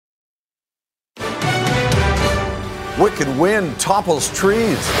Wicked wind topples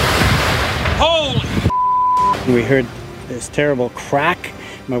trees. Holy! We heard this terrible crack.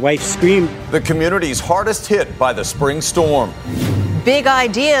 My wife screamed. The community's hardest hit by the spring storm. Big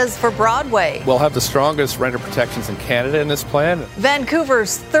ideas for Broadway. We'll have the strongest renter protections in Canada in this plan.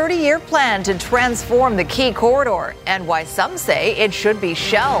 Vancouver's 30-year plan to transform the Key Corridor, and why some say it should be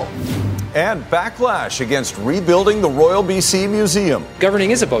shelved. And backlash against rebuilding the Royal BC Museum.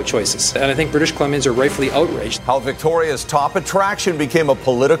 Governing is about choices, and I think British Columbians are rightfully outraged. How Victoria's top attraction became a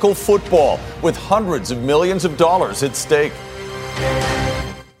political football with hundreds of millions of dollars at stake.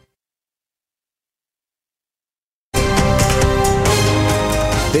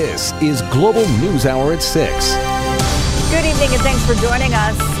 This is Global News Hour at 6. Good evening and thanks for joining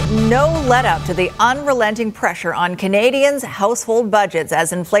us. No let up to the unrelenting pressure on Canadians' household budgets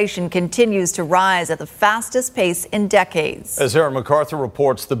as inflation continues to rise at the fastest pace in decades. As Aaron MacArthur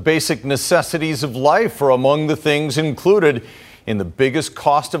reports, the basic necessities of life are among the things included in the biggest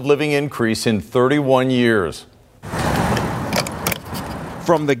cost of living increase in 31 years.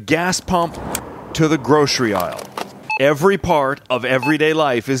 From the gas pump to the grocery aisle, every part of everyday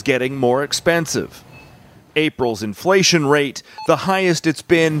life is getting more expensive. April's inflation rate, the highest it's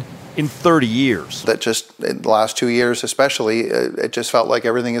been in 30 years. That just, in the last 2 years especially, it just felt like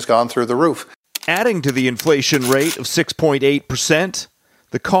everything has gone through the roof. Adding to the inflation rate of 6.8%,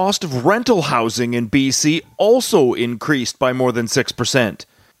 the cost of rental housing in BC also increased by more than 6%.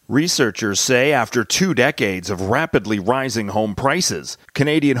 Researchers say after 2 decades of rapidly rising home prices,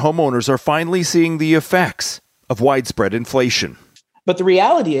 Canadian homeowners are finally seeing the effects of widespread inflation. But the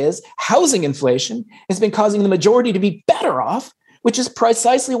reality is housing inflation has been causing the majority to be better off, which is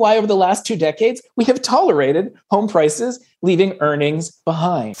precisely why over the last 2 decades, we have tolerated home prices leaving earnings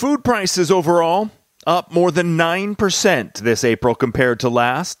behind. Food prices overall up more than 9% this April compared to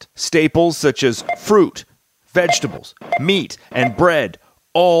last. Staples such as fruit, vegetables, meat, and bread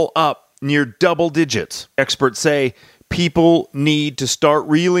all up near double digits. Experts say people need to start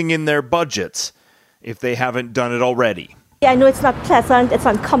reeling in their budgets if they haven't done it already. I know it's not pleasant, it's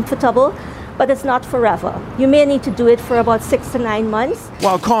uncomfortable, but it's not forever. You may need to do it for about 6 to 9 months.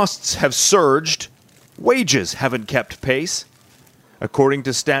 While costs have surged, wages haven't kept pace. According to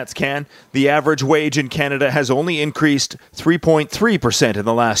StatsCan, the average wage in Canada has only increased 3.3% in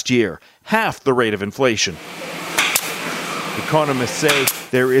the last year, half the rate of inflation. Economists say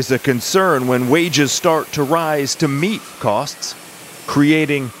there is a concern when wages start to rise to meet costs,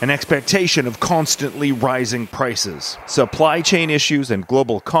 creating an expectation of constantly rising prices. Supply chain issues and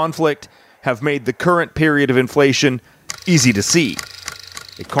global conflict have made the current period of inflation easy to see.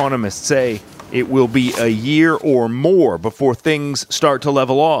 Economists say it will be a year or more before things start to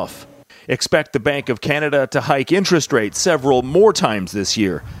level off. Expect the Bank of Canada to hike interest rates several more times this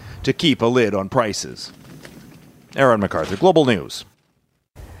year to keep a lid on prices. Aaron MacArthur, Global News.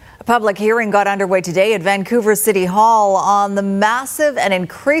 A public hearing got underway today at Vancouver City Hall on the massive and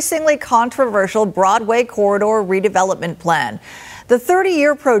increasingly controversial Broadway Corridor redevelopment plan. The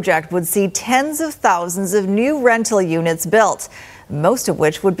 30-year project would see tens of thousands of new rental units built, most of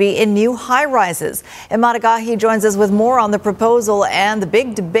which would be in new high-rises. Imad Agahi joins us with more on the proposal and the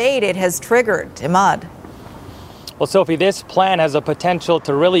big debate it has triggered. Imad. Well, Sophie, this plan has a potential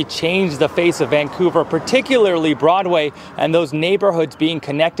to really change the face of Vancouver, particularly Broadway and those neighborhoods being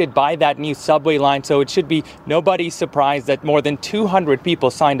connected by that new subway line. So it should be nobody surprised that more than 200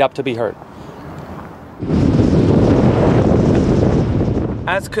 people signed up to be heard.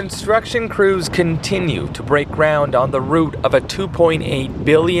 As construction crews continue to break ground on the route of a $2.8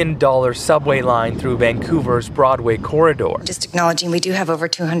 billion subway line through Vancouver's Broadway corridor. Just acknowledging we do have over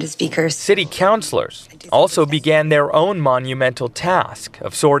 200 speakers. City councillors also began their own monumental task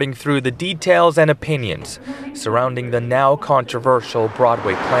of sorting through the details and opinions surrounding the now controversial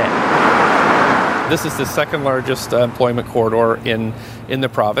Broadway plan. This is the second largest employment corridor in the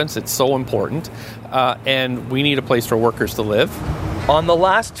province. It's so important, and we need a place for workers to live. On the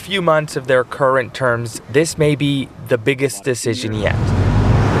last few months of their current terms, this may be the biggest decision yet.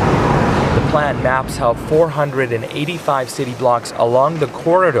 The plan maps how 485 city blocks along the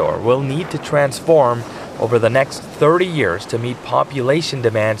corridor will need to transform over the next 30 years to meet population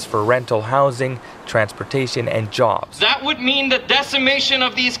demands for rental housing, transportation, and jobs. That would mean the decimation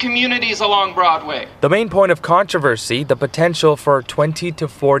of these communities along Broadway. The main point of controversy, the potential for 20 to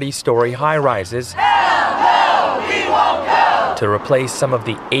 40-story high-rises to replace some of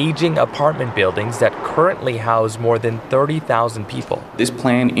the aging apartment buildings that currently house more than 30,000 people. This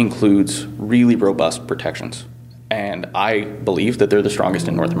plan includes really robust protections. and I believe that they're the strongest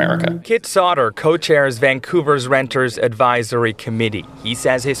in North America. Kit Sauter co-chairs Vancouver's Renters Advisory Committee. He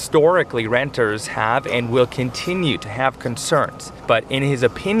says historically renters have and will continue to have concerns, but in his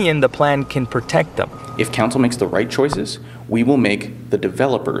opinion, the plan can protect them. If council makes the right choices, we will make the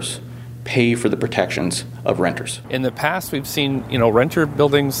developers pay for the protections of renters. In the past, we've seen, rental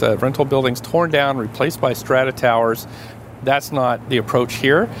buildings torn down, replaced by strata towers. That's not the approach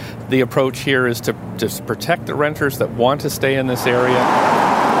here. The approach here is to just protect the renters that want to stay in this area.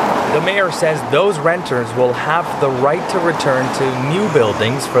 The mayor says those renters will have the right to return to new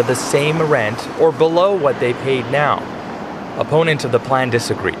buildings for the same rent or below what they paid now. Opponents of the plan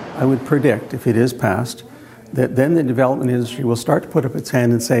disagree. I would predict, if it is passed, that then the development industry will start to put up its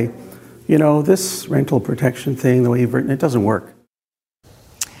hand and say, this rental protection thing, the way you've written it, doesn't work.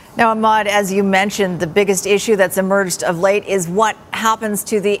 Now, Ahmad, as you mentioned, the biggest issue that's emerged of late is what happens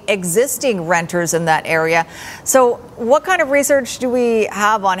to the existing renters in that area. So what kind of research do we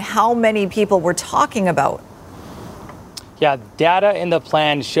have on how many people we're talking about? Yeah, data in the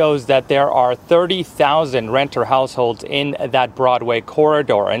plan shows that there are 30,000 renter households in that Broadway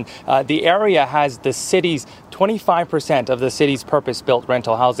corridor. And the area has the city's 25% of the city's purpose-built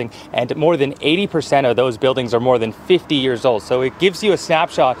rental housing, and more than 80% of those buildings are more than 50 years old. So it gives you a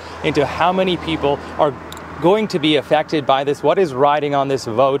snapshot into how many people are going to be affected by this, what is riding on this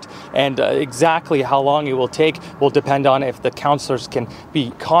vote, and exactly how long it will take will depend on if the councillors can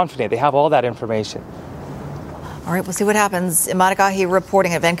be confident they have all that information. All right, we'll see what happens. Imad Agahi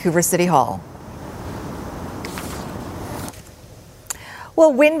reporting at Vancouver City Hall.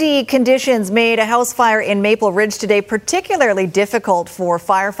 Well, windy conditions made a house fire in Maple Ridge today particularly difficult for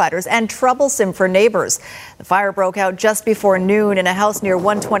firefighters and troublesome for neighbors. The fire broke out just before noon in a house near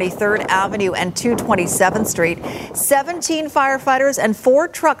 123rd Avenue and 227th Street. 17 firefighters and 4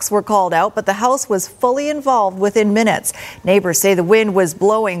 trucks were called out, but the house was fully involved within minutes. Neighbors say the wind was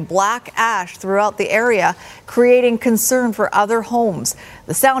blowing black ash throughout the area, creating concern for other homes.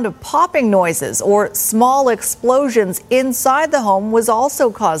 The sound of popping noises or small explosions inside the home was also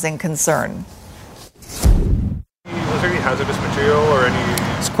causing concern. Was there any hazardous material or any?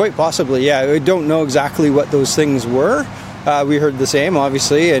 It's quite possibly, yeah. We don't know exactly what those things were. We heard the same,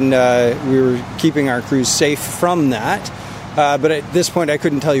 obviously, and we were keeping our crews safe from that. But at this point, I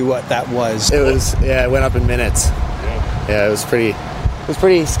couldn't tell you what that was. It went up in minutes. Yeah, it was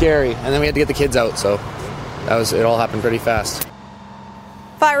pretty scary. And then we had to get the kids out, so it all happened pretty fast.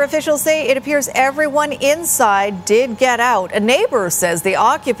 Fire officials say it appears everyone inside did get out. A neighbor says the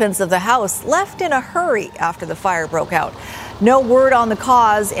occupants of the house left in a hurry after the fire broke out. No word on the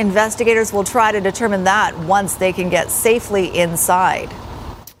cause. Investigators will try to determine that once they can get safely inside.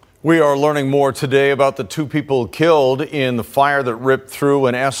 We are learning more today about the 2 people killed in the fire that ripped through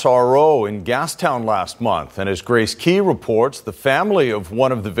an SRO in Gastown last month. And as Grace Key reports, the family of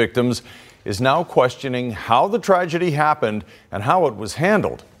one of the victims is now questioning how the tragedy happened and how it was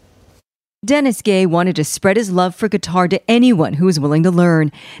handled. Dennis Gay wanted to spread his love for guitar to anyone who was willing to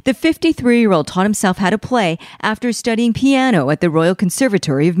learn. The 53-year-old taught himself how to play after studying piano at the Royal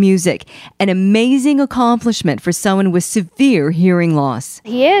Conservatory of Music, an amazing accomplishment for someone with severe hearing loss.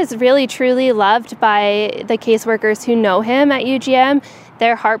 He is really, truly loved by the caseworkers who know him at UGM.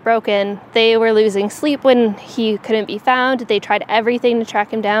 They're heartbroken. They were losing sleep when he couldn't be found. They tried everything to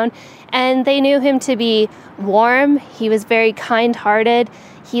track him down, and they knew him to be warm. He was very kind-hearted.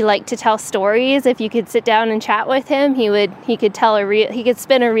 He liked to tell stories. If you could sit down and chat with him, he could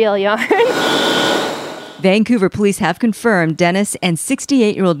spin a real yarn. Vancouver police have confirmed Dennis and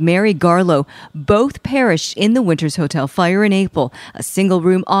 68-year-old Mary Garlow both perished in the Winters Hotel fire in April, a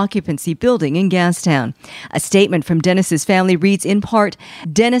single-room occupancy building in Gastown. A statement from Dennis's family reads in part,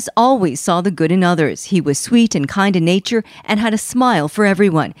 "Dennis always saw the good in others. He was sweet and kind in nature and had a smile for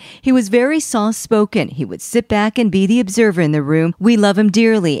everyone. He was very soft-spoken. He would sit back and be the observer in the room. We love him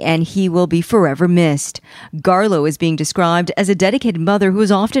dearly, and he will be forever missed." Garlow is being described as a dedicated mother who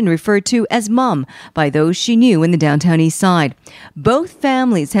is often referred to as Mum by those she knew in the downtown east side. Both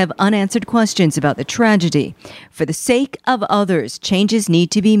families have unanswered questions about the tragedy. For the sake of others, changes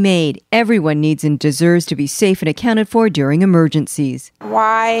need to be made. Everyone needs and deserves to be safe and accounted for during emergencies.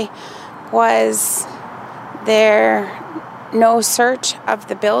 Why was there no search of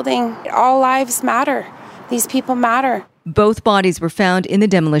the building? All lives matter. These people matter. Both bodies were found in the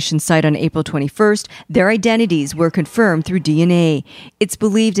demolition site on April 21st. Their identities were confirmed through DNA. It's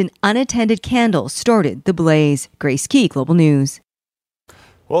believed an unattended candle started the blaze. Grace Key, Global News.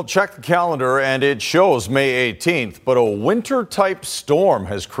 Well, check the calendar and it shows May 18th, but a winter-type storm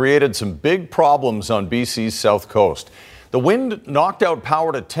has created some big problems on BC's south coast. The wind knocked out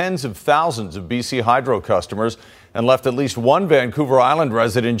power to tens of thousands of BC Hydro customers, and left at least one Vancouver Island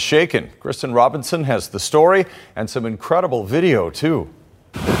resident shaken. Kristen Robinson has the story and some incredible video, too.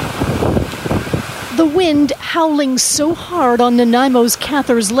 The wind howling so hard on Nanaimo's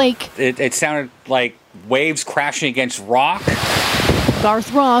Cathars Lake. It sounded like waves crashing against rock.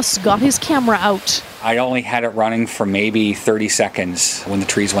 Garth Ross got his camera out. I only had it running for maybe 30 seconds when the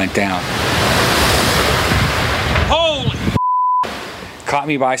trees went down. Holy! Caught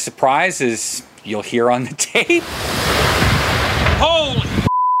me by surprise, as you'll hear on the tape. Holy!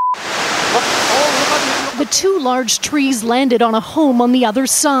 The two large trees landed on a home on the other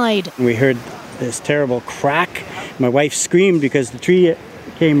side. We heard this terrible crack. My wife screamed because the tree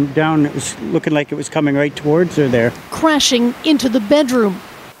came down. It was looking like it was coming right towards her there. Crashing into the bedroom.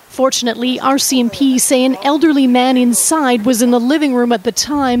 Fortunately, RCMP say an elderly man inside was in the living room at the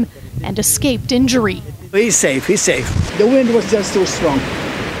time and escaped injury. He's safe, he's safe. The wind was just too strong.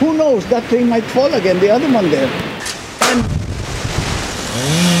 Who knows, that thing might fall again, the other one there.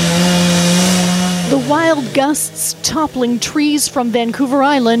 The wild gusts toppling trees from Vancouver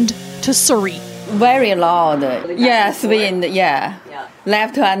Island to Surrey. Very loud. Yes, wind, yeah.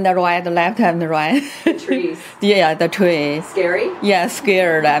 Left and right, left and right. The trees? Yeah, the trees. Scary? Yeah,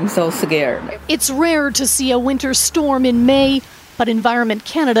 scared. I'm so scared. It's rare to see a winter storm in May, but Environment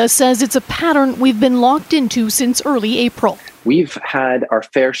Canada says it's a pattern we've been locked into since early April. We've had our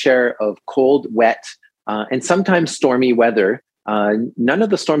fair share of cold, wet, and sometimes stormy weather. None of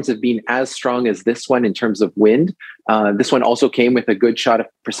the storms have been as strong as this one in terms of wind. This one also came with a good shot of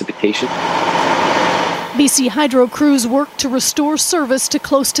precipitation. BC Hydro crews worked to restore service to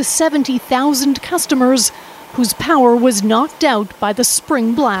close to 70,000 customers whose power was knocked out by the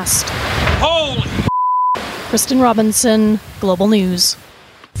spring blast. Holy! Kristen Robinson, Global News.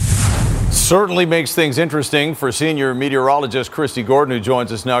 Certainly makes things interesting for senior meteorologist Christy Gordon, who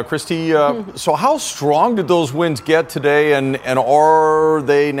joins us now. Christy, so how strong did those winds get today, and are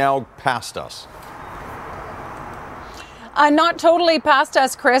they now past us? Not totally past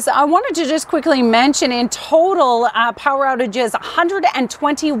us, Chris. I wanted to just quickly mention in total power outages,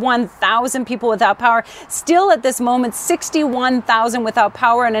 121,000 people without power. Still at this moment, 61,000 without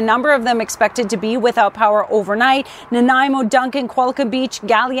power, and a number of them expected to be without power overnight. Nanaimo, Duncan, Qualicum Beach,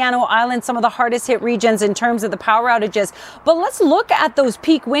 Galliano Island, some of the hardest hit regions in terms of the power outages. But let's look at those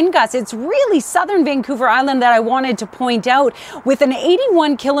peak wind gusts. It's really southern Vancouver Island that I wanted to point out. With an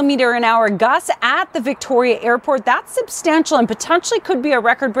 81 kilometer an hour gust at the Victoria Airport, that's substantial and potentially could be a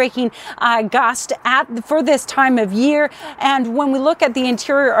record-breaking gust for this time of year. And when we look at the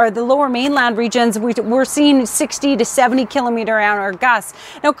interior or the lower mainland regions, we're seeing 60 to 70 kilometer an hour gusts.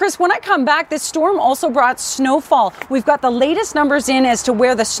 Now, Chris, when I come back, this storm also brought snowfall. We've got the latest numbers in as to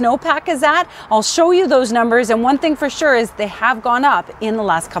where the snowpack is at. I'll show you those numbers, and one thing for sure is they have gone up in the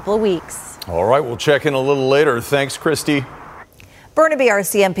last couple of weeks. All right, we'll check in a little later. Thanks, Christy. Burnaby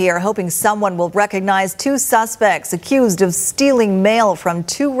RCMP are hoping someone will recognize two suspects accused of stealing mail from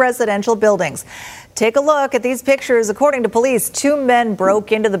two residential buildings. Take a look at these pictures. According to police, two men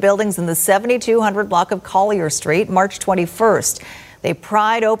broke into the buildings in the 7200 block of Collier Street March 21st. They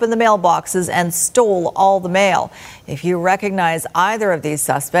pried open the mailboxes and stole all the mail. If you recognize either of these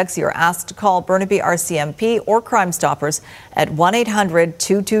suspects, you're asked to call Burnaby RCMP or Crime Stoppers at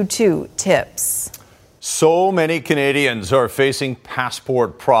 1-800-222-TIPS. So many Canadians are facing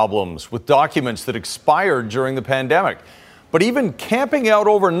passport problems with documents that expired during the pandemic. But even camping out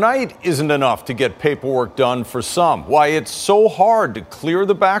overnight isn't enough to get paperwork done for some. Why it's so hard to clear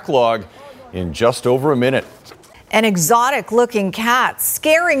the backlog in just over a minute. An exotic-looking cat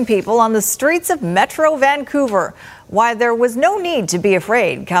scaring people on the streets of Metro Vancouver. Why there was no need to be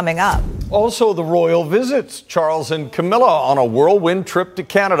afraid coming up. Also, the royal visits. Charles and Camilla on a whirlwind trip to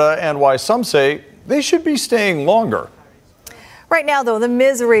Canada, and why some say they should be staying longer. Right now, though, the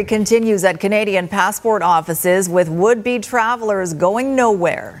misery continues at Canadian passport offices with would-be travelers going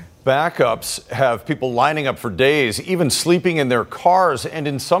nowhere. Backups have people lining up for days, even sleeping in their cars, and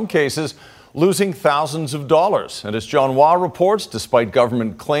in some cases, losing thousands of dollars. And as John Waugh reports, despite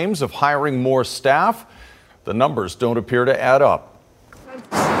government claims of hiring more staff, the numbers don't appear to add up.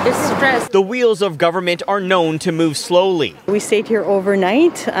 It's stress. The wheels of government are known to move slowly. We stayed here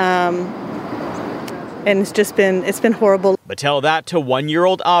overnight. And it's been horrible. But tell that to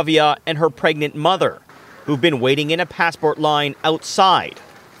 1-year-old Avia and her pregnant mother, who've been waiting in a passport line outside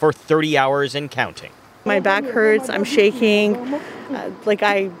for 30 hours and counting. My back hurts, I'm shaking,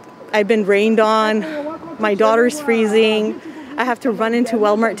 I've been rained on, my daughter's freezing, I have to run into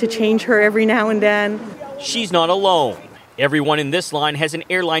Walmart to change her every now and then. She's not alone. Everyone in this line has an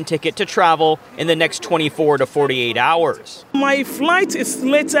airline ticket to travel in the next 24 to 48 hours. My flight is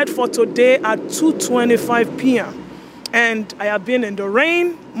slated for today at 2:25 p.m. And I have been in the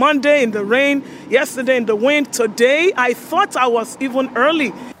rain, Monday in the rain, yesterday in the wind. Today, I thought I was even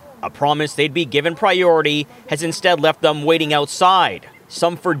early. A promise they'd be given priority has instead left them waiting outside,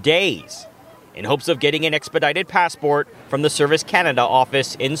 some for days, in hopes of getting an expedited passport from the Service Canada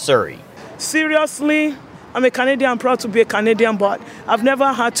office in Surrey. Seriously, I'm a Canadian, proud to be a Canadian, but I've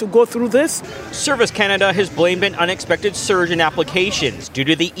never had to go through this. Service Canada has blamed an unexpected surge in applications due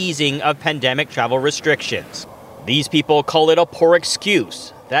to the easing of pandemic travel restrictions. These people call it a poor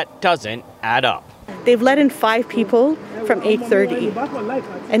excuse that doesn't add up. They've let in 5 people from 8:30,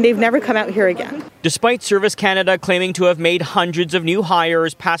 and they've never come out here again. Despite Service Canada claiming to have made hundreds of new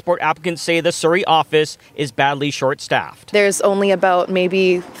hires, passport applicants say the Surrey office is badly short-staffed. There's only about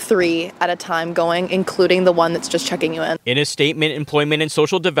maybe 3 at a time going, including the one that's just checking you in. In a statement, Employment and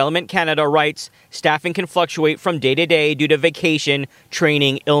Social Development Canada writes, staffing can fluctuate from day to day due to vacation,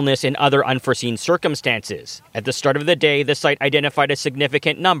 training, illness, and other unforeseen circumstances. At the start of the day, the site identified a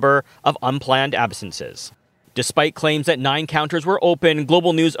significant number of unplanned absences. Despite claims that 9 counters were open,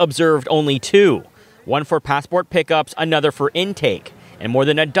 Global News observed only 2. One for passport pickups, another for intake, and more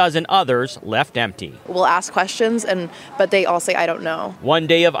than a dozen others left empty. We'll ask questions, but they all say, I don't know. One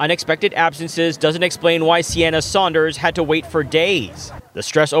day of unexpected absences doesn't explain why Sienna Saunders had to wait for days. The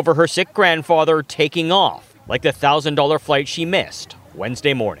stress over her sick grandfather taking off, like the $1,000 flight she missed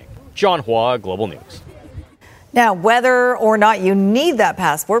Wednesday morning. John Hua, Global News. Now, whether or not you need that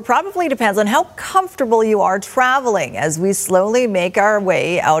passport probably depends on how comfortable you are traveling as we slowly make our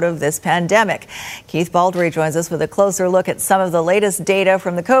way out of this pandemic. Keith Baldry joins us with a closer look at some of the latest data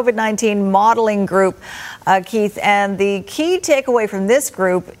from the COVID-19 modeling group. Keith, and the key takeaway from this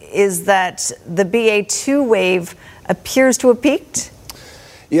group is that the BA2 wave appears to have peaked.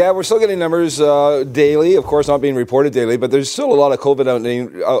 Yeah, we're still getting numbers daily, of course, not being reported daily, but there's still a lot of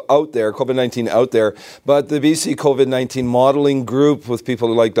COVID-19 out there. But the BC COVID-19 modeling group with people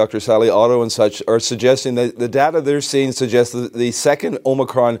like Dr. Sally Otto and such are suggesting that the data they're seeing suggests that the second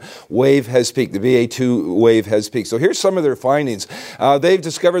Omicron wave has peaked, the BA2 wave has peaked. So here's some of their findings. They've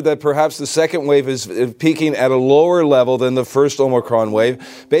discovered that perhaps the second wave is peaking at a lower level than the first Omicron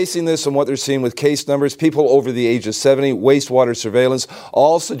wave, basing this on what they're seeing with case numbers, people over the age of 70, wastewater surveillance,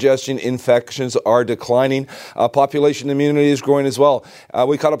 all suggesting infections are declining. Population immunity is growing as well.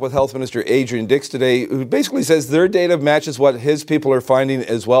 We caught up with Health Minister Adrian Dix today, who basically says their data matches what his people are finding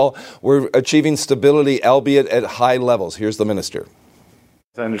as well. We're achieving stability, albeit at high levels. Here's the minister.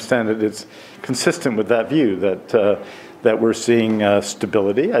 As I understand it, it's consistent with that view that we're seeing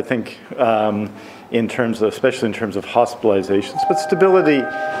stability. I think especially in terms of hospitalizations, but stability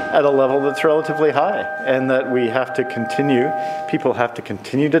at a level that's relatively high, and that people have to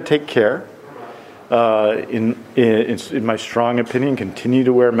continue to take care. In my strong opinion, continue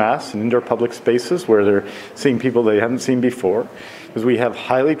to wear masks in indoor public spaces where they're seeing people they haven't seen before, because we have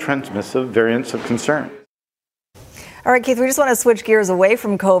highly transmissive variants of concern. All right, Keith, we just want to switch gears away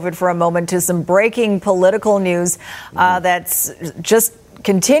from COVID for a moment to some breaking political news that's just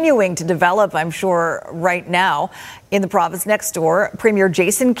continuing to develop, I'm sure, right now in the province next door. Premier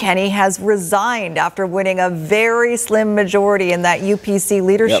Jason Kenney has resigned after winning a very slim majority in that UPC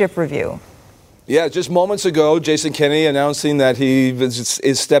leadership review. Yeah, just moments ago, Jason Kenney announcing that he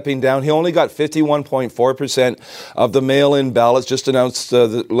is stepping down. He only got 51.4% of the mail-in ballots, just announced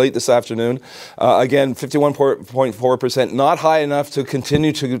late this afternoon. Again, 51.4%, not high enough to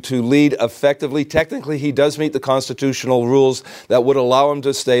continue to lead effectively. Technically, he does meet the constitutional rules that would allow him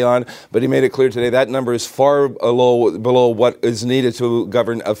to stay on, but he made it clear today that number is far below what is needed to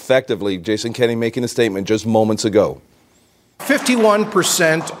govern effectively. Jason Kenney making a statement just moments ago.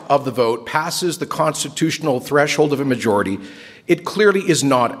 51% of the vote passes the constitutional threshold of a majority. It clearly is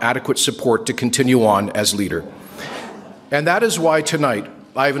not adequate support to continue on as leader. And that is why tonight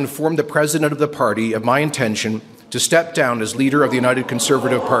I've informed the president of the party of my intention to step down as leader of the United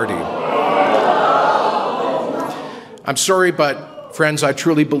Conservative Party. I'm sorry, but friends, I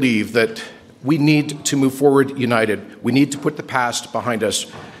truly believe that we need to move forward united. We need to put the past behind us.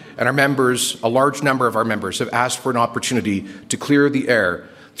 And our members, a large number of our members, have asked for an opportunity to clear the air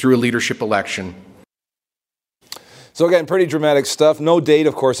through a leadership election. So again, pretty dramatic stuff. No date,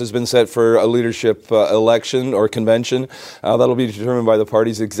 of course, has been set for a leadership election or convention. That'll be determined by the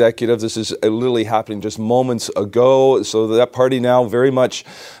party's executive. This is literally happening just moments ago. So that party now very much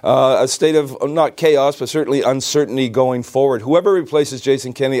a state of not chaos, but certainly uncertainty going forward. Whoever replaces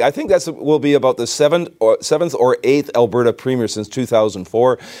Jason Kenney, I think that will be about the seventh or eighth Alberta premier since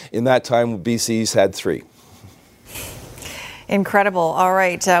 2004. In that time, BC's had 3. Incredible. All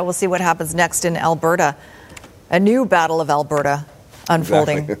right, we'll see what happens next in Alberta. A new battle of Alberta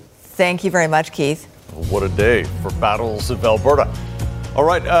unfolding. Exactly. Thank you very much, Keith. What a day for Battles of Alberta. All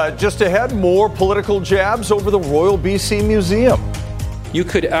right, just ahead, more political jabs over the Royal BC Museum. You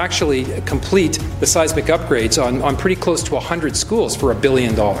could actually complete the seismic upgrades on pretty close to 100 schools for $1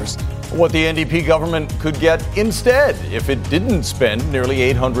 billion. What the NDP government could get instead if it didn't spend nearly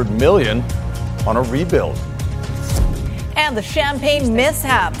 $800 million on a rebuild. And the Champagne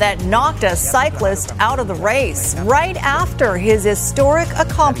mishap that knocked a cyclist out of the race right after his historic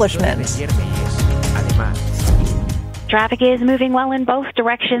accomplishment. Traffic is moving well in both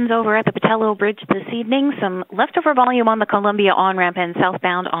directions over at the Patello Bridge this evening. Some leftover volume on the Columbia on-ramp and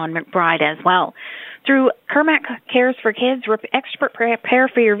southbound on McBride as well. Through Kermac Cares for Kids, expert repair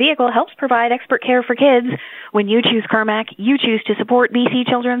for your vehicle helps provide expert care for kids. When you choose Kermac, you choose to support BC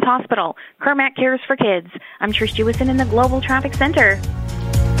Children's Hospital. Kermac Cares for Kids. I'm Trish Jewison in the Global Traffic Center.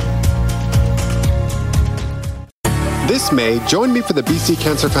 This May, join me for the BC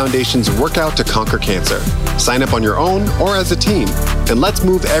Cancer Foundation's Workout to Conquer Cancer. Sign up on your own or as a team, and let's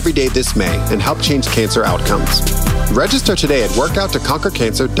move every day this May and help change cancer outcomes. Register today at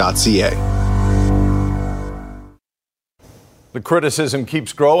workouttoconquercancer.ca. The criticism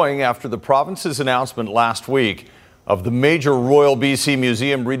keeps growing after the province's announcement last week of the major Royal BC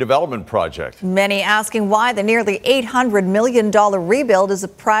Museum redevelopment project. Many asking why the nearly $800 million rebuild is a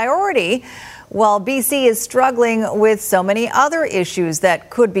priority, while BC is struggling with so many other issues that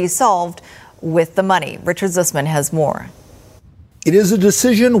could be solved with the money. Richard Zussman has more. It is a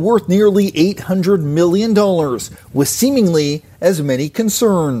decision worth nearly $800 million, with seemingly as many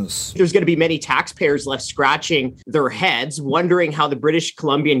concerns. There's going to be many taxpayers left scratching their heads, wondering how the British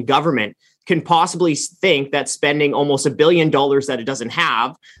Columbian government can possibly think that spending almost $1 billion that it doesn't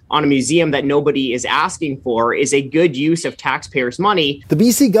have on a museum that nobody is asking for is a good use of taxpayers' money. The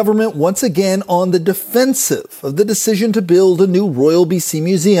BC government once again on the defensive of the decision to build a new Royal BC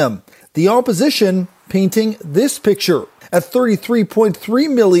Museum. The opposition painting this picture. At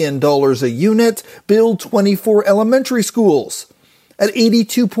 $33.3 million a unit, build 24 elementary schools. At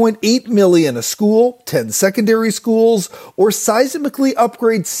 $82.8 million a school, 10 secondary schools, or seismically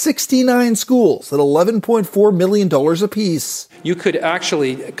upgrade 69 schools at $11.4 million apiece. You could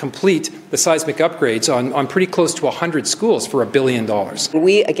actually complete the seismic upgrades on pretty close to 100 schools for $1 billion.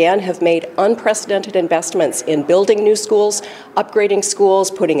 We, again, have made unprecedented investments in building new schools, upgrading schools,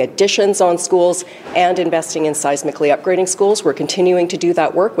 putting additions on schools, and investing in seismically upgrading schools. We're continuing to do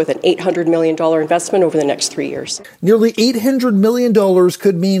that work with an $800 million investment over the next 3 years. Nearly $800 million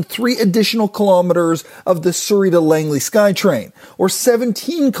could mean 3 additional kilometers of the Surrey to Langley SkyTrain, or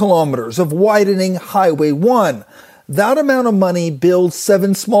 17 kilometers of widening Highway 1. That amount of money builds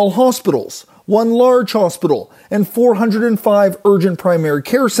 7 small hospitals, 1 large hospital, and 405 urgent primary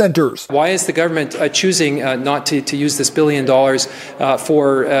care centers. Why is the government choosing not to use this $1 billion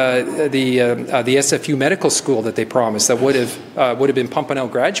for the SFU medical school that they promised that would have been pumping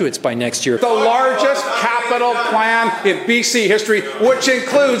out graduates by next year? The largest capital plan in BC history, which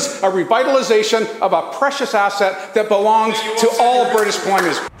includes a revitalization of a precious asset that belongs to all British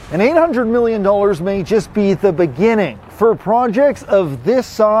Columbians. And $800 million may just be the beginning. For projects of this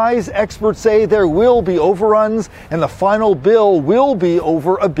size, experts say there will be overruns and the final bill will be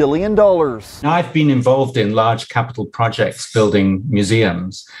over $1 billion. Now, I've been involved in large capital projects building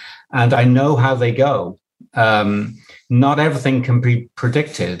museums, and I know how they go. Not everything can be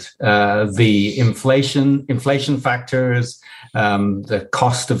predicted. The inflation factors, the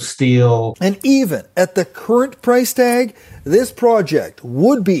cost of steel. And even at the current price tag, this project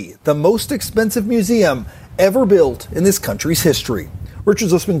would be the most expensive museum ever built in this country's history. Richard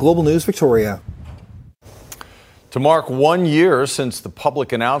Zussman, Global News, Victoria. To mark 1 year since the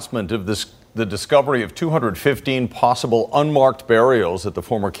public announcement of the discovery of 215 possible unmarked burials at the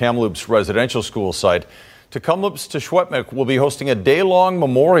former Kamloops residential school site, Kamloops to Secwépemc will be hosting a day-long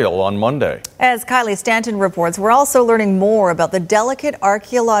memorial on Monday. As Kylie Stanton reports, we're also learning more about the delicate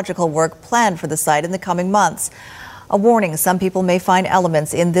archaeological work planned for the site in the coming months. A warning, some people may find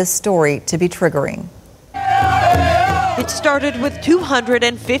elements in this story to be triggering. It started with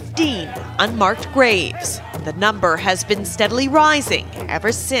 215 unmarked graves. The number has been steadily rising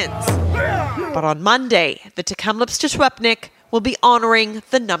ever since. But on Monday, the Kamloops to Secwépemc will be honoring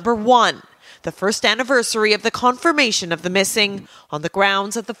the number 1. The first anniversary of the confirmation of the missing on the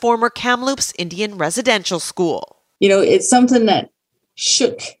grounds of the former Kamloops Indian Residential School. You know, it's something that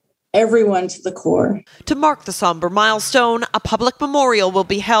shook everyone to the core. To mark the somber milestone, a public memorial will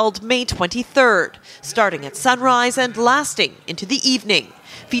be held May 23rd, starting at sunrise and lasting into the evening,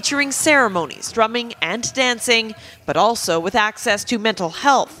 featuring ceremonies, drumming and dancing, but also with access to mental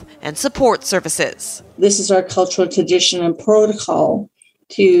health and support services. This is our cultural tradition and protocol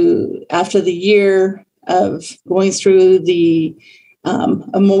after the year of going through the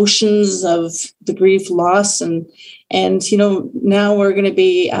emotions of the grief, loss, and now we're going to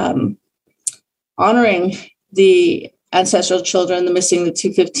be honoring the ancestral children, the missing, the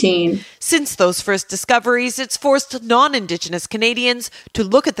 215. Since those first discoveries, it's forced non-Indigenous Canadians to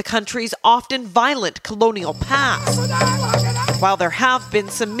look at the country's often violent colonial past. While there have been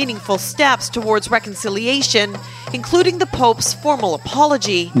some meaningful steps towards reconciliation, including the Pope's formal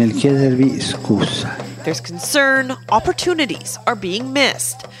apology, there's concern opportunities are being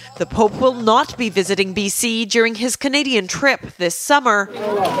missed. The Pope will not be visiting BC during his Canadian trip this summer.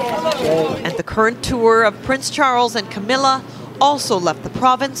 And the current tour of Prince Charles and Camilla also left the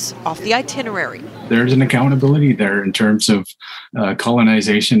province off the itinerary. There's an accountability there in terms of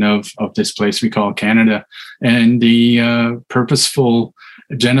colonization of this place we call Canada, and the purposeful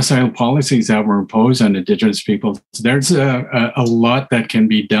genocidal policies that were imposed on Indigenous people. There's a lot that can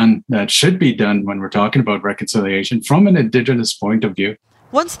be done, that should be done when we're talking about reconciliation from an Indigenous point of view.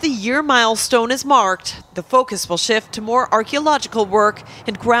 Once the year milestone is marked, the focus will shift to more archaeological work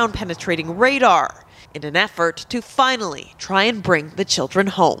and ground-penetrating radar in an effort to finally try and bring the children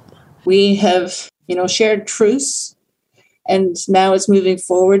home. We have, shared truce, and now it's moving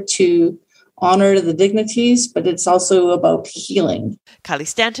forward to honor the dignities, but it's also about healing. Kylie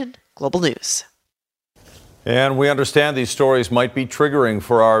Stanton, Global News. And we understand these stories might be triggering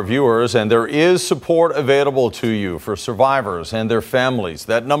for our viewers, and there is support available to you for survivors and their families.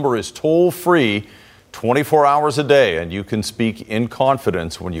 That number is toll-free 24 hours a day, and you can speak in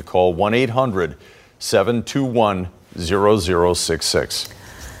confidence when you call 1-800-721-0066.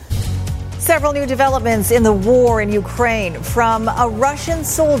 Several new developments in the war in Ukraine, from a Russian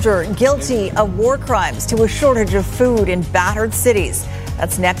soldier guilty of war crimes to a shortage of food in battered cities.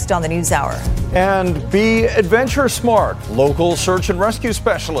 That's next on the NewsHour. And be adventure smart. Local search and rescue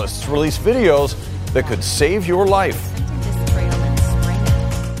specialists release videos that could save your life.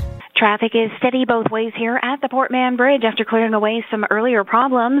 Traffic is steady both ways here at the Port Mann Bridge after clearing away some earlier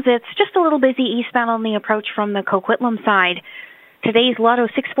problems. It's just a little busy eastbound on the approach from the Coquitlam side. Today's Lotto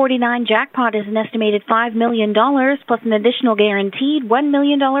 649 jackpot is an estimated $5 million plus an additional guaranteed $1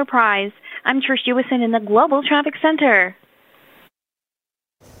 million prize. I'm Trish Jewison in the Global Traffic Center.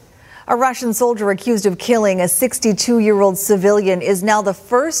 A Russian soldier accused of killing a 62-year-old civilian is now the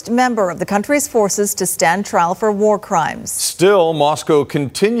first member of the country's forces to stand trial for war crimes. Still, Moscow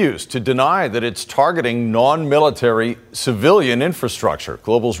continues to deny that it's targeting non-military civilian infrastructure.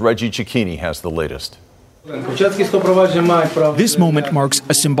 Global's Reggie Cecchini has the latest. This moment marks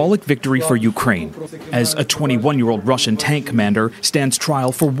a symbolic victory for Ukraine, as a 21-year-old Russian tank commander stands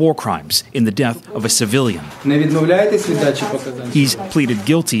trial for war crimes in the death of a civilian. He's pleaded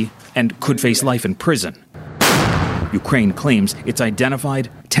guilty and could face life in prison. Ukraine claims it's identified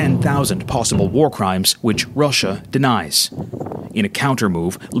 10,000 possible war crimes, which Russia denies. In a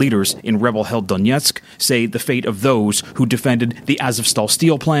counter-move, leaders in rebel-held Donetsk say the fate of those who defended the Azovstal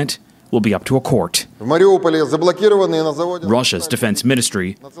steel plant will be up to a court. Russia's defense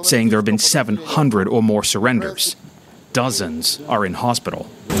ministry saying there have been 700 or more surrenders. Dozens are in hospital.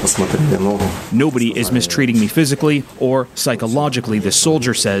 Nobody is mistreating me physically or psychologically, the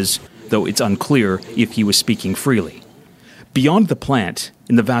soldier says, though it's unclear if he was speaking freely. Beyond the plant,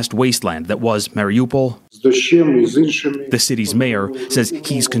 in the vast wasteland that was Mariupol, the city's mayor says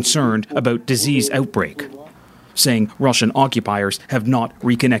he's concerned about disease outbreak, saying Russian occupiers have not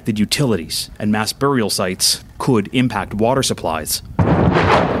reconnected utilities and mass burial sites could impact water supplies.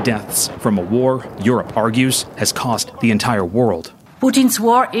 Deaths from a war, Europe argues, has cost the entire world. Putin's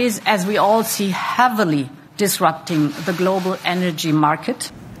war is, as we all see, heavily disrupting the global energy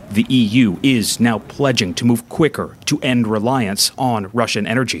market. The EU is now pledging to move quicker to end reliance on Russian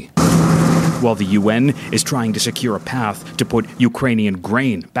energy, while the UN is trying to secure a path to put Ukrainian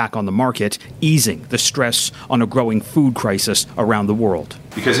grain back on the market, easing the stress on a growing food crisis around the world.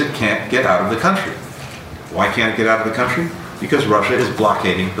 Because it can't get out of the country. Why can't it get out of the country? Because Russia is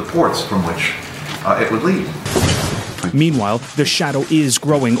blockading the ports from which it would leave. Meanwhile, the shadow is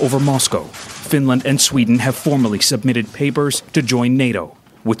growing over Moscow. Finland and Sweden have formally submitted papers to join NATO,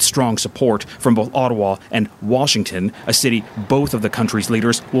 with strong support from both Ottawa and Washington, a city both of the country's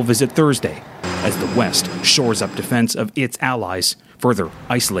leaders will visit Thursday, as the West shores up defense of its allies, further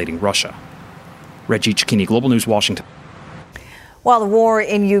isolating Russia. Reggie Cecchini, Global News, Washington. While the war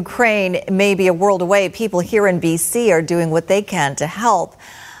in Ukraine may be a world away, people here in BC are doing what they can to help.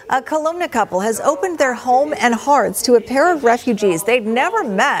 A Kelowna couple has opened their home and hearts to a pair of refugees they'd never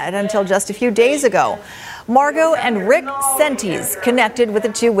met until just a few days ago. Margot and Rick Sentes connected with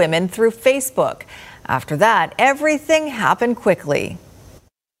the two women through Facebook. After that, everything happened quickly.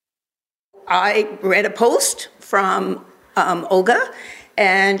 I read a post from Olga,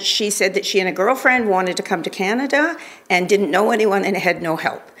 and she said that she and a girlfriend wanted to come to Canada and didn't know anyone and had no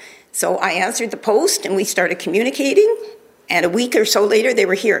help. So I answered the post and we started communicating, and a week or so later they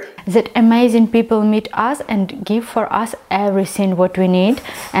were here. That amazing people meet us and give for us everything what we need,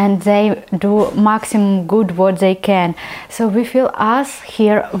 and they do maximum good what they can. So we feel us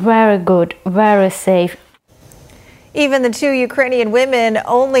here very good, very safe. Even the two Ukrainian women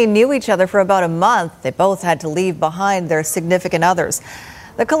only knew each other for about a month. They both had to leave behind their significant others.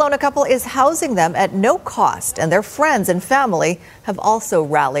 The Kelowna couple is housing them at no cost, and their friends and family have also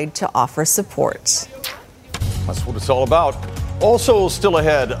rallied to offer support. That's what it's all about. Also still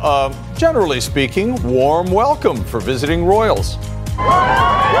ahead, generally speaking, warm welcome for visiting royals.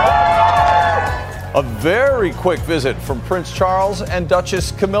 A very quick visit from Prince Charles and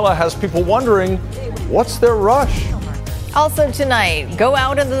Duchess Camilla has people wondering, what's their rush? Also tonight, go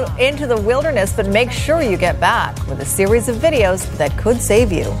out into the wilderness, but make sure you get back with a series of videos that could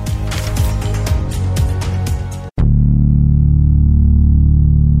save you.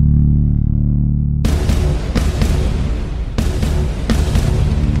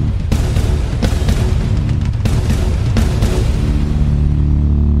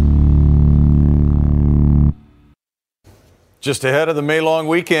 Just ahead of the May-long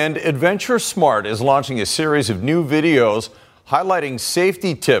weekend, Adventure Smart is launching a series of new videos highlighting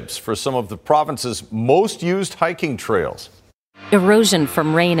safety tips for some of the province's most used hiking trails. Erosion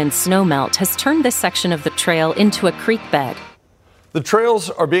from rain and snowmelt has turned this section of the trail into a creek bed. The trails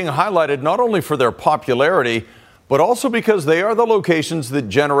are being highlighted not only for their popularity, but also because they are the locations that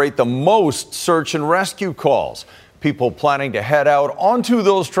generate the most search and rescue calls. People planning to head out onto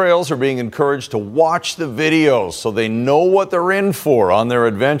those trails are being encouraged to watch the videos so they know what they're in for on their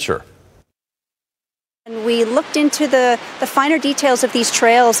adventure. And we looked into the finer details of these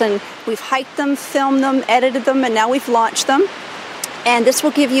trails, and we've hiked them, filmed them, edited them, and now we've launched them. And this will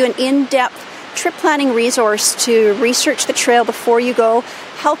give you an in-depth trip planning resource to research the trail before you go,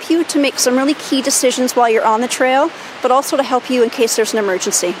 help you to make some really key decisions while you're on the trail, but also to help you in case there's an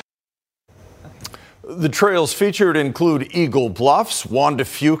emergency. The trails featured include Eagle Bluffs, Juan de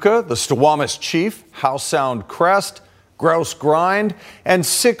Fuca, the Stiwamis Chief, Howe Sound Crest, Grouse Grind, and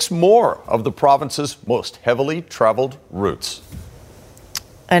 6 more of the province's most heavily traveled routes.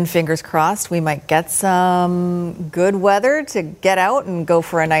 And fingers crossed, we might get some good weather to get out and go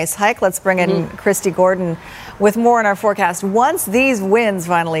for a nice hike. Let's bring in Christy Gordon with more in our forecast once these winds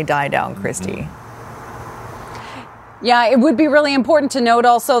finally die down, Christy. Yeah, it would be really important to note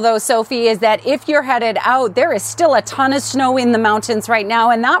also, though, Sophie, is that if you're headed out, there is still a ton of snow in the mountains right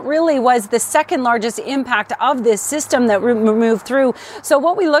now. And that really was the second largest impact of this system that moved through. So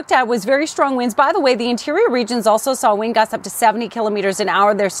what we looked at was very strong winds. By the way, the interior regions also saw wind gusts up to 70 kilometers an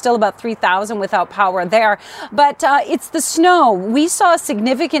hour. There's still about 3,000 without power there. But it's the snow. We saw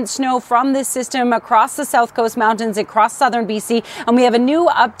significant snow from this system across the South Coast Mountains, across southern BC. And we have a new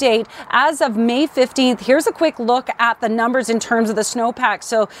update as of May 15th. Here's a quick look at the numbers in terms of the snowpack.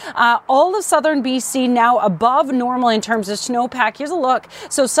 So all of southern BC now above normal in terms of snowpack. Here's a look.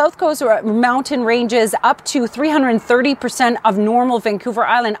 So South Coast mountain ranges up to 330% of normal. Vancouver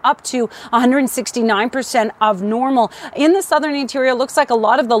Island up to 169% of normal. In the southern interior, looks like a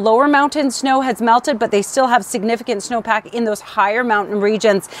lot of the lower mountain snow has melted, but they still have significant snowpack in those higher mountain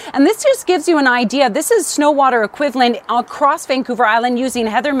regions. And this just gives you an idea. This is snow water equivalent across Vancouver Island using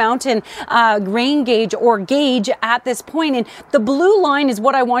Heather Mountain rain gauge or gauge at this point. And the blue line is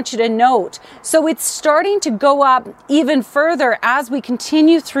what I want you to note. So it's starting to go up even further as we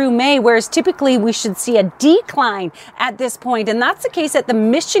continue through May, whereas typically we should see a decline at this point. And that's the case at the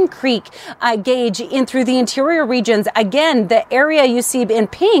Mission Creek gauge in through the interior regions. Again, the area you see in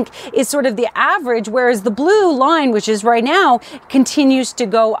pink is sort of the average, whereas the blue line, which is right now, continues to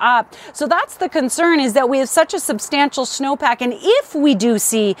go up. So that's the concern, is that we have such a substantial snowpack. And if we do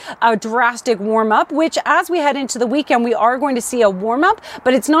see a drastic warm up, which as we head into the weekend, we are going to see a warm up,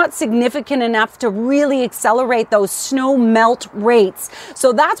 but it's not significant enough to really accelerate those snow melt rates.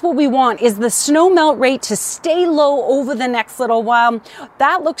 So that's what we want, is the snow melt rate to stay low over the next little while.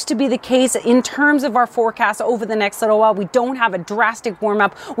 That looks to be the case in terms of our forecast over the next little while. We don't have a drastic warm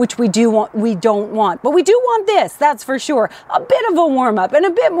up, which we don't want, but we do want this, that's for sure. A bit of a warm up and a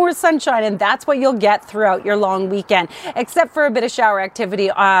bit more sunshine, and that's what you'll get throughout your long weekend, except for a bit of shower activity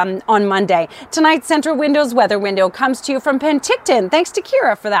on Monday. Tonight's Central Windows weather window comes to you from Penticton. Thanks to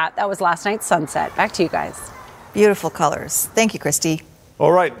Kira for that. That was last night's sunset. Back to you guys. Beautiful colors. Thank you, Christy.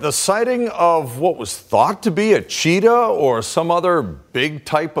 All right, the sighting of what was thought to be a cheetah or some other big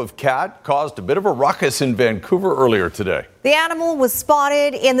type of cat caused a bit of a ruckus in Vancouver earlier today. The animal was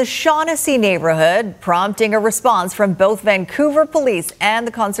spotted in the Shaughnessy neighborhood, prompting a response from both Vancouver Police and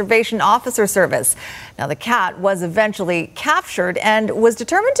the Conservation Officer Service. Now, the cat was eventually captured and was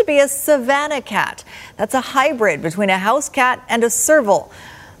determined to be a Savannah cat. That's a hybrid between a house cat and a serval.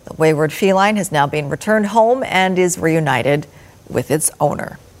 The wayward feline has now been returned home and is reunited with its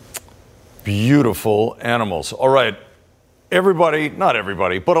owner. Beautiful animals. All right, everybody, not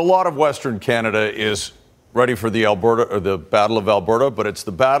everybody, but a lot of Western Canada is ready for the Battle of Alberta, but it's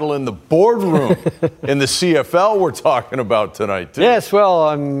the battle in the boardroom in the CFL we're talking about tonight, too. Yes, well,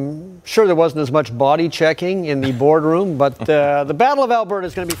 I'm sure there wasn't as much body checking in the boardroom, but the Battle of Alberta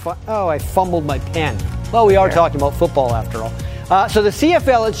is going to be fun. Oh, I fumbled my pen. Well, we are talking about football after all. So the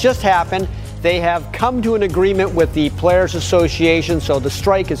CFL, it's just happened. They have come to an agreement with the Players Association, so the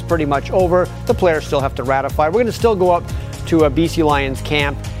strike is pretty much over. The players still have to ratify. We're going to still go up to a BC Lions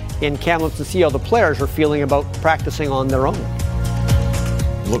camp in Kamloops to see how the players are feeling about practicing on their own.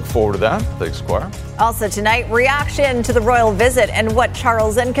 Look forward to that. Thanks, Squire. Also tonight, reaction to the royal visit and what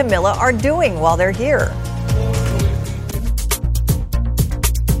Charles and Camilla are doing while they're here.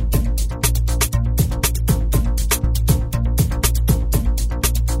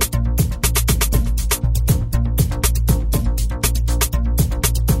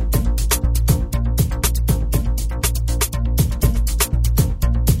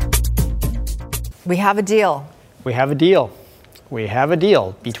 We have a deal. We have a deal. We have a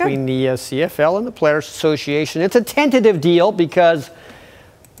deal between the CFL and the Players Association. It's a tentative deal because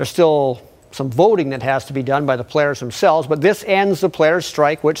there's still some voting that has to be done by the players themselves, but this ends the players'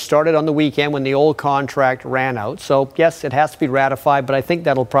 strike, which started on the weekend when the old contract ran out. So, yes, it has to be ratified, but I think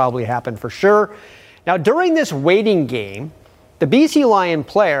that'll probably happen for sure. Now, during this waiting game, the BC Lion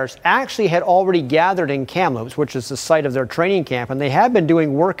players actually had already gathered in Kamloops, which is the site of their training camp, and they have been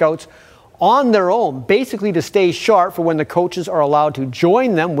doing workouts on their own, basically to stay sharp for when the coaches are allowed to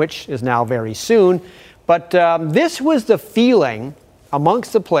join them, which is now very soon. But this was the feeling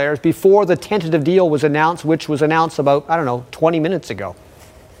amongst the players before the tentative deal was announced, which was announced about, 20 minutes ago.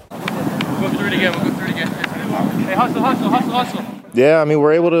 We'll go through it again. Hey, hustle. Yeah, I mean,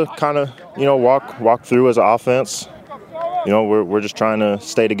 we're able to kind of, walk through as an offense. We're just trying to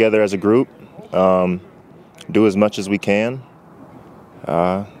stay together as a group, do as much as we can,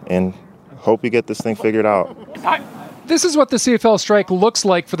 and hope we get this thing figured out. This is what the CFL strike looks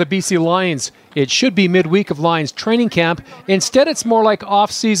like for the BC Lions. It should be midweek of Lions training camp. Instead, it's more like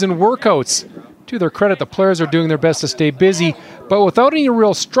off-season workouts. To their credit, the players are doing their best to stay busy, but without any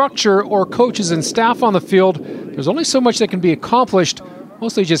real structure or coaches and staff on the field, there's only so much that can be accomplished,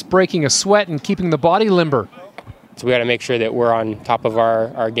 mostly just breaking a sweat and keeping the body limber. So we got to make sure that we're on top of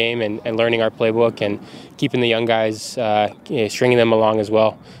our game and learning our playbook and keeping the young guys, stringing them along as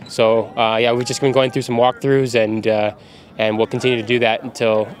well. So, we've just been going through some walkthroughs and we'll continue to do that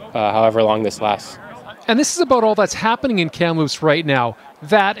until however long this lasts. And this is about all that's happening in Kamloops right now.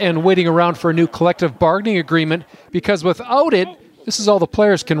 That and waiting around for a new collective bargaining agreement, because without it, this is all the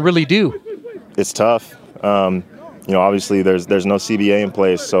players can really do. It's tough. Obviously there's no CBA in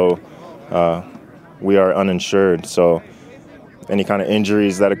place, so we are uninsured, so any kind of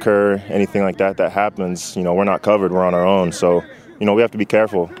injuries that occur, anything like that happens, we're not covered, we're on our own. So, we have to be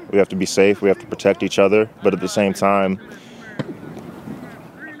careful. We have to be safe. We have to protect each other. But at the same time,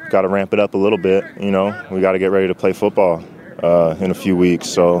 got to ramp it up a little bit. We got to get ready to play football in a few weeks.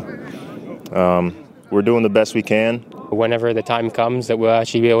 So we're doing the best we can. Whenever the time comes that we'll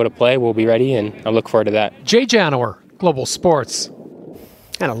actually be able to play, we'll be ready, and I look forward to that. Jay Janower, Global Sports.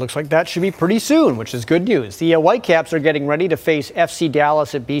 And it looks like that should be pretty soon, which is good news. The Whitecaps are getting ready to face FC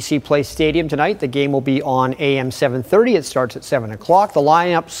Dallas at BC Place Stadium tonight. The game will be on AM 7:30. It starts at 7 o'clock. The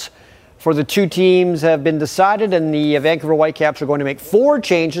lineups for the two teams have been decided, and the Vancouver Whitecaps are going to make 4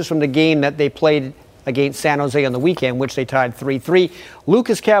 changes from the game that they played against San Jose on the weekend, which they tied 3-3.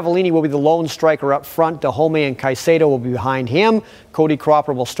 Lucas Cavallini will be the lone striker up front. Dahomey and Caicedo will be behind him. Cody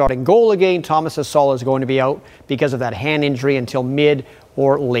Cropper will start in goal again. Thomas Hasal is going to be out because of that hand injury until mid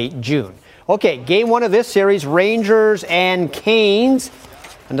or late June. Okay, game 1 of this series, Rangers and Canes.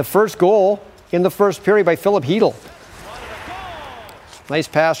 And the first goal in the first period by Philip Hedl. Nice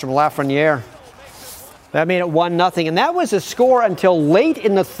pass from Lafreniere. That made it 1-0, and that was a score until late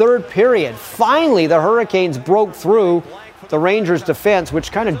in the third period. Finally, the Hurricanes broke through the Rangers' defense,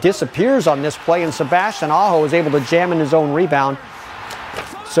 which kind of disappears on this play, and Sebastian Aho was able to jam in his own rebound.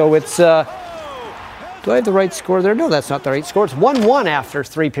 So it's, do I have the right score there? No, that's not the right score. It's 1-1 after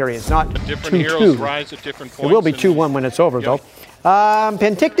 3 periods, not 2-2. Different heroes rise at different points. It will be 2-1 when it's over, though.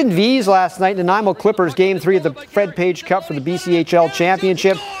 Penticton V's last night, Nanaimo Clippers Game 3 of the Fred Page Cup for the BCHL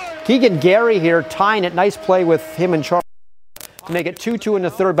Championship. Keegan Gary here tying it. Nice play with him and Charles to make it 2-2 in the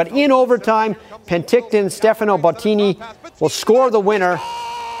third. But in overtime, Penticton Stefano Bottini will score the winner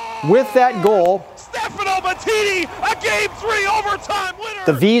with that goal. Stefano Bottini, a Game 3 overtime winner.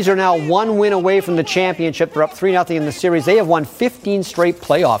 The V's are now 1 win away from the championship. They're up 3-0 in the series. They have won 15 straight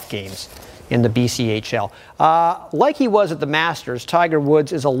playoff games in the BCHL. Like he was at the Masters, Tiger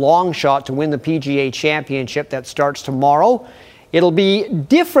Woods is a long shot to win the PGA Championship that starts tomorrow. It'll be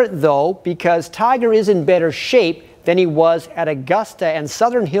different, though, because Tiger is in better shape than he was at Augusta, and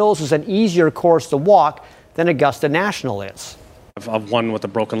Southern Hills is an easier course to walk than Augusta National is. I've won with a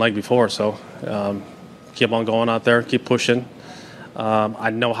broken leg before, so keep on going out there, keep pushing.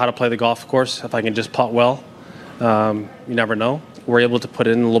 I know how to play the golf course if I can just putt well. You never know. We're able to put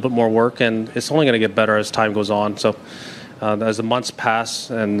in a little bit more work, and it's only going to get better as time goes on. So as the months pass,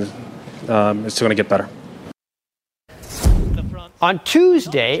 and it's going to get better. On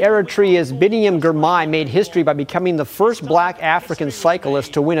Tuesday, Eritrea's Biniam Girmay made history by becoming the first black African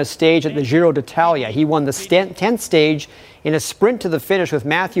cyclist to win a stage at the Giro d'Italia. He won the 10th stage in a sprint to the finish with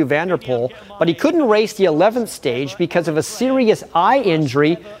Matthew van der Poel, but he couldn't race the 11th stage because of a serious eye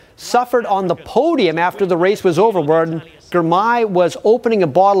injury suffered on the podium after the race was over, when Girmay was opening a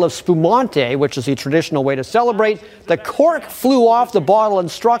bottle of spumante, which is the traditional way to celebrate. The cork flew off the bottle and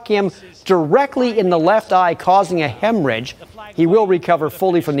struck him directly in the left eye, causing a hemorrhage. He will recover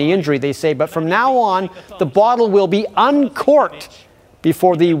fully from the injury, they say, but from now on, the bottle will be uncorked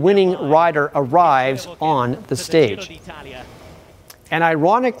before the winning rider arrives on the stage. And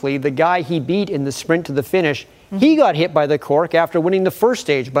ironically, the guy he beat in the sprint to the finish, he got hit by the cork after winning the first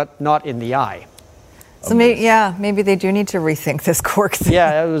stage, but not in the eye. So maybe they do need to rethink this cork thing.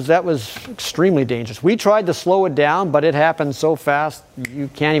 Yeah, that was extremely dangerous. We tried to slow it down, but it happened so fast you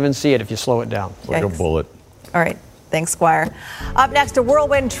can't even see it if you slow it down. Like a bullet. All right. Thanks, Squire. Up next, a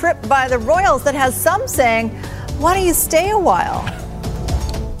whirlwind trip by the Royals that has some saying, why don't you stay a while?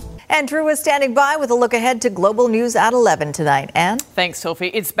 And Drew is standing by with a look ahead to Global News at 11 tonight. Ann? Thanks, Sophie.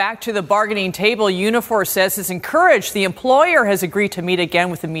 It's back to the bargaining table. Unifor says it's encouraged. The employer has agreed to meet again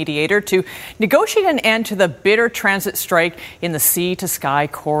with the mediator to negotiate an end to the bitter transit strike in the Sea to Sky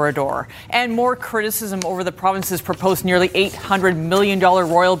corridor. And more criticism over the province's proposed nearly $800 million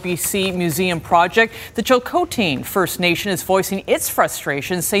Royal BC Museum project. The Chilcotin First Nation is voicing its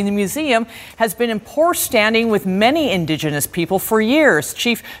frustration, saying the museum has been in poor standing with many Indigenous people for years.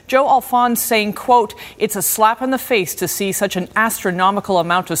 Chief Joe Alphonse saying, quote, it's a slap in the face to see such an astronomical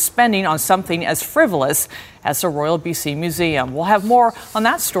amount of spending on something as frivolous as the Royal BC Museum. We'll have more on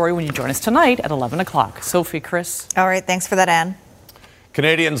that story when you join us tonight at 11 o'clock. Sophie, Chris. All right. Thanks for that, Ann.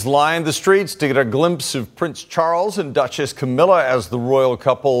 Canadians lined the streets to get a glimpse of Prince Charles and Duchess Camilla as the royal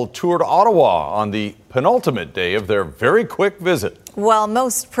couple toured Ottawa on the penultimate day of their very quick visit. While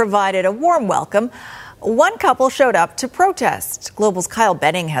most provided a warm welcome, one couple showed up to protest. Global's Kyle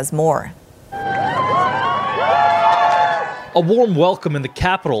Benning has more. A warm welcome in the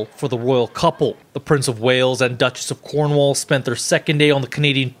capital for the royal couple. The Prince of Wales and Duchess of Cornwall spent their second day on the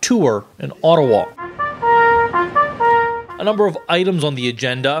Canadian tour in Ottawa. A number of items on the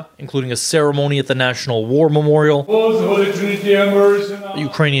agenda, including a ceremony at the National War Memorial, a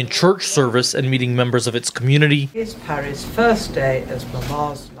Ukrainian church service and meeting members of its community, It's Paris' first day as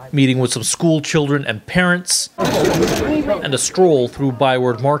Mama's life. Meeting with some school children and parents, and a stroll through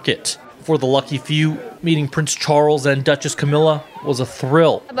Byward Market. For the lucky few, meeting Prince Charles and Duchess Camilla was a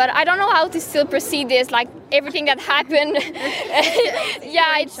thrill. But I don't know how to still proceed this, like everything that happened.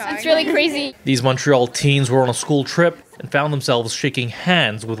 Yeah, it's really crazy. These Montreal teens were on a school trip and found themselves shaking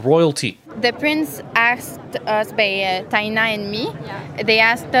hands with royalty. The prince asked us, by Taina and me, they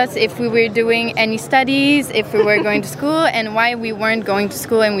asked us if we were doing any studies, if we were going to school, and why we weren't going to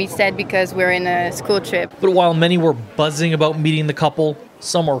school, and we said because we're in a school trip. But while many were buzzing about meeting the couple,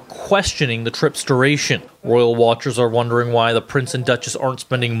 some are questioning the trip's duration. Royal watchers are wondering why the Prince and Duchess aren't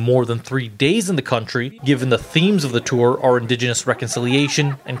spending more than 3 days in the country, given the themes of the tour are Indigenous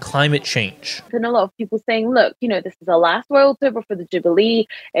reconciliation and climate change. And a lot of people saying, look, this is the last Royal tour before the Jubilee.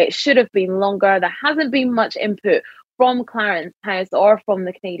 It should have been longer. There hasn't been much input from Clarence House or from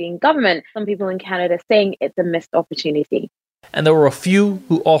the Canadian government. Some people in Canada saying it's a missed opportunity. And there were a few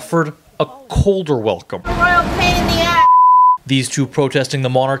who offered a colder welcome. Royal pain in the ass. These two protesting the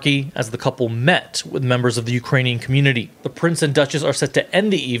monarchy as the couple met with members of the Ukrainian community. The Prince and Duchess are set to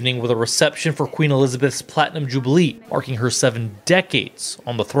end the evening with a reception for Queen Elizabeth's Platinum Jubilee, marking her 7 decades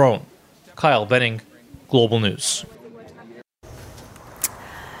on the throne. Kyle Benning, Global News.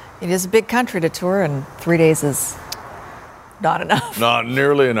 It is a big country to tour, and 3 days is Not enough. Not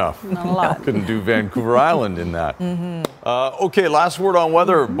nearly enough. Not a lot. Couldn't do Vancouver Island in that. Okay, last word on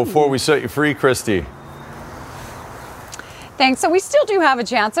weather before we set you free, Christy. Thanks. So we still do have a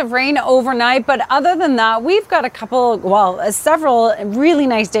chance of rain overnight, but other than that, we've got several really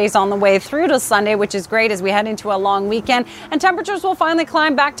nice days on the way through to Sunday, which is great as we head into a long weekend. And temperatures will finally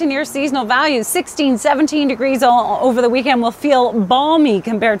climb back to near seasonal values. 16, 17 degrees over the weekend will feel balmy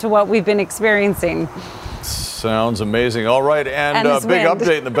compared to what we've been experiencing. Sounds amazing. All right, and big wind.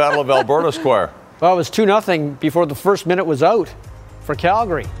 update in the Battle of Alberta Square. Well, it was 2-0 before the first minute was out for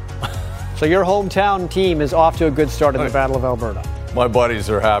Calgary. So your hometown team is off to a good start in the Battle of Alberta. My buddies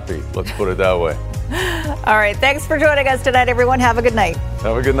are happy. Let's put it that way. All right. Thanks for joining us tonight, everyone. Have a good night.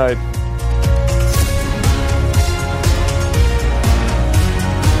 Have a good night.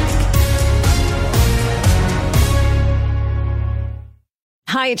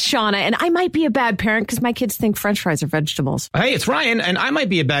 Hi, it's Shauna, and I might be a bad parent because my kids think French fries are vegetables. Hey, it's Ryan, and I might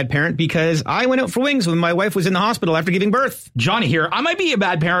be a bad parent because I went out for wings when my wife was in the hospital after giving birth. Johnny here. I might be a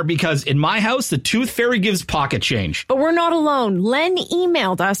bad parent because in my house, the tooth fairy gives pocket change. But we're not alone. Len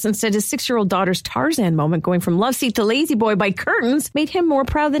emailed us and said his 6-year-old daughter's Tarzan moment going from love seat to lazy boy by curtains made him more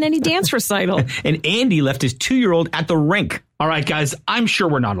proud than any dance recital. And Andy left his 2-year-old at the rink. All right, guys, I'm sure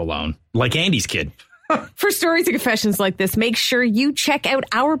we're not alone. Like Andy's kid. For stories and confessions like this, make sure you check out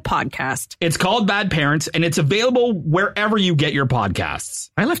our podcast. It's called Bad Parents, and it's available wherever you get your podcasts.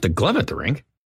 I left a glove at the rink.